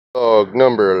vlog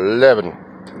number 11.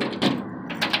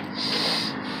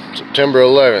 September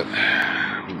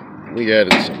 11th. We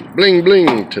added some bling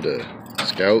bling to the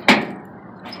Scout.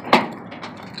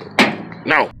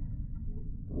 No!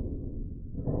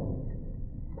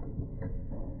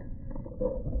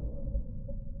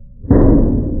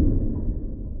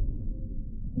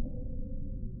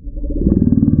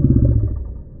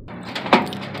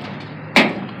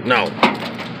 No!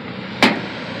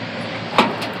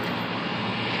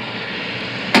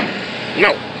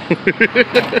 No!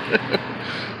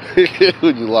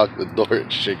 When you lock the door,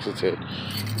 it shakes its head.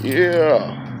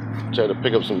 Yeah! Try to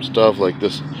pick up some stuff like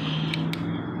this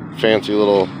fancy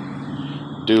little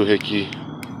doohickey.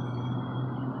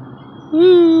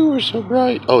 Woo, we're so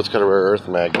bright. Oh, it's got a rare earth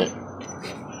magnet.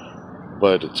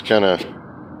 But it's kind of,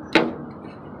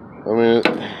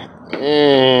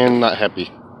 not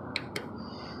happy.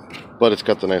 But it's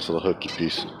got the nice little hooky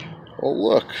piece. Oh,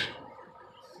 look.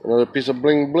 Another piece of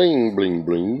bling bling bling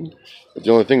bling. But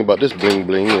the only thing about this bling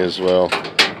bling is, well,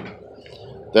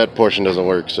 that portion doesn't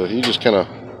work, so he just kind of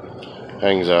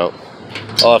hangs out.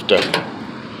 I'll have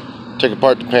to take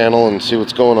apart the panel and see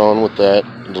what's going on with that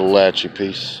little latchy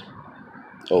piece.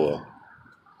 Oh well.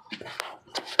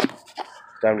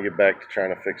 Time to get back to trying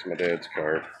to fix my dad's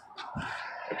car.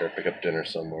 After I pick up dinner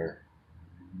somewhere.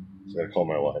 So I gotta call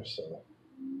my wife, so.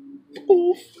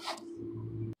 Oof.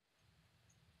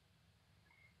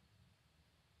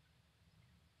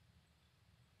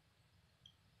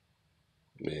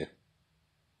 Yeah.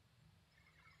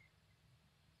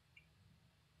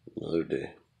 Another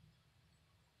day.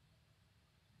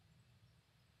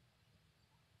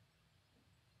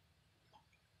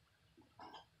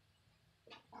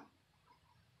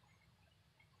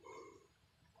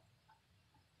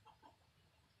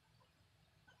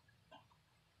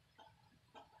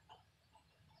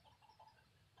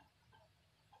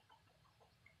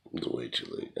 It's way too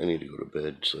late. I need to go to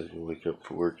bed so I can wake up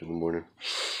for work in the morning.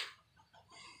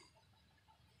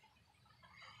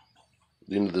 At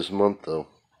the end of this month, though,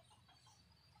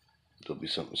 there'll be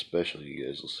something special you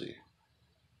guys will see.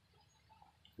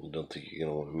 I don't think you're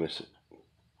going to want to miss it.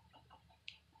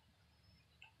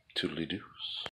 Toodly doos.